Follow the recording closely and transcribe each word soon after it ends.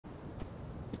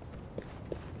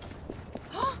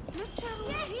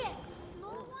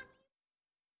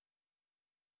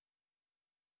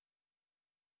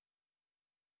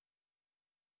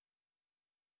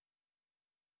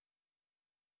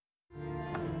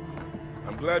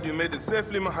Glad you made it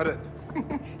safely, Maharet.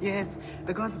 Yes,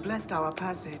 the gods blessed our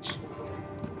passage.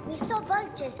 We saw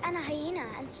vultures and a hyena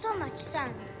and so much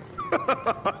sand.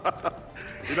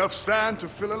 Enough sand to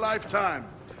fill a lifetime.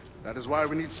 That is why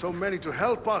we need so many to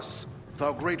help us with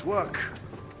our great work.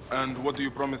 And what do you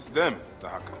promise them,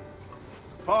 Taharqa?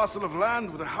 Parcel of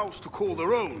land with a house to call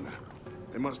their own.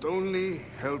 They must only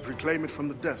help reclaim it from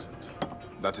the desert.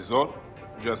 That is all?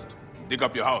 Just dig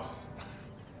up your house.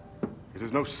 It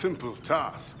is no simple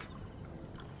task.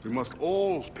 We must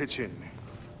all pitch in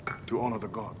to honor the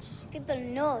gods. People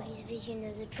know his vision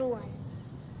is a true one.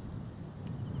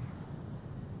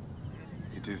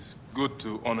 It is good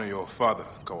to honor your father,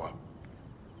 Kawab.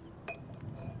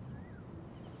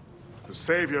 The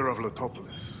savior of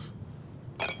Letopolis.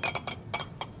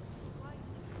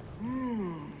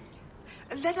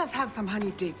 Let us have some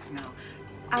honey dates now.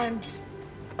 And...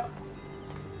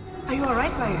 Are you all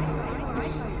right, Bayek?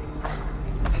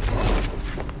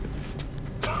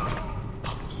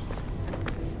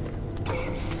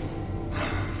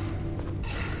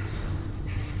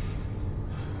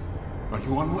 Are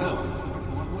you unwell?